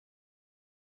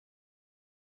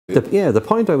The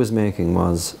point I was making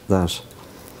was that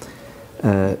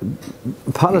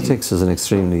politics is an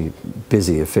extremely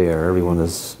busy affair. Everyone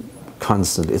is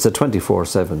constant. It's a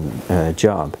 24/7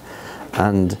 job,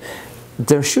 and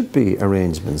there should be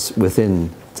arrangements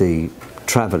within the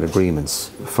travel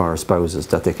agreements for spouses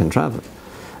that they can travel.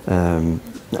 And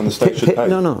the state should pay?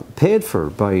 No, paid for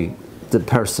by the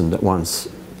person that wants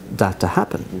that to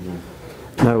happen.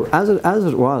 Now, as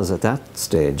it was at that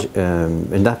stage,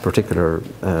 in that particular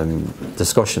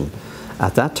discussion,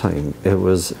 at that time, it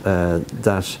was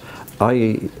that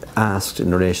I asked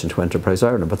in relation to Enterprise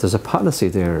Ireland, but there's a policy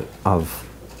there of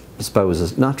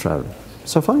spouses not travelling.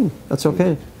 So fine, that's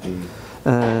okay.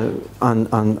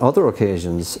 On other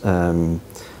occasions,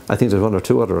 I think there's one or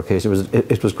two other occasions,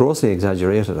 it was grossly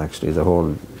exaggerated actually, the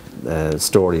whole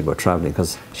story about travelling,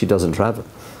 because she doesn't travel.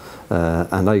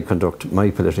 And I conduct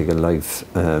my political life,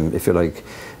 if you like,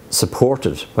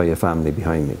 supported by a family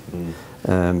behind me.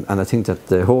 And I think that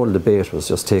the whole debate was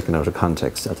just taken out of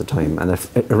context at the time, and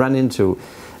it ran into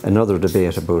another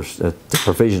debate about the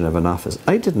provision of an office.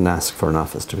 I didn't ask for an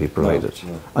office to be provided.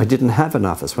 No. I didn't have an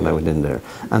office when I went in there.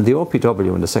 And the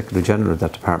OPW and the Secretary General of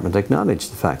that department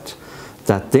acknowledged the fact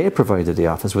that they provided the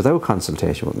office without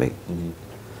consultation with me.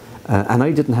 And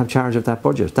I didn't have charge of that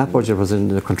budget. That budget was in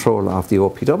the control of the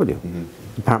OPW,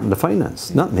 Department of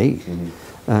Finance, not me.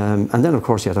 And then, of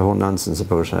course, you had a whole nonsense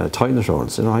about toilet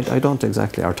rolls. You know, I don't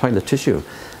exactly, or toilet tissue,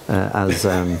 as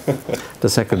the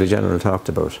Secretary General talked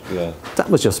about. Yeah. That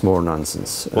was just more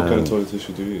nonsense. What kind of toilet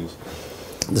tissue do you use?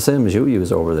 The same as you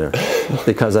use over there,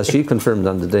 because as she confirmed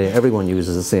on the day, everyone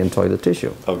uses the same toilet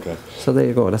tissue. Okay. So there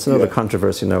you go. That's another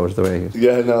controversy now, is the way.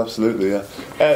 Yeah, no, absolutely. Yeah.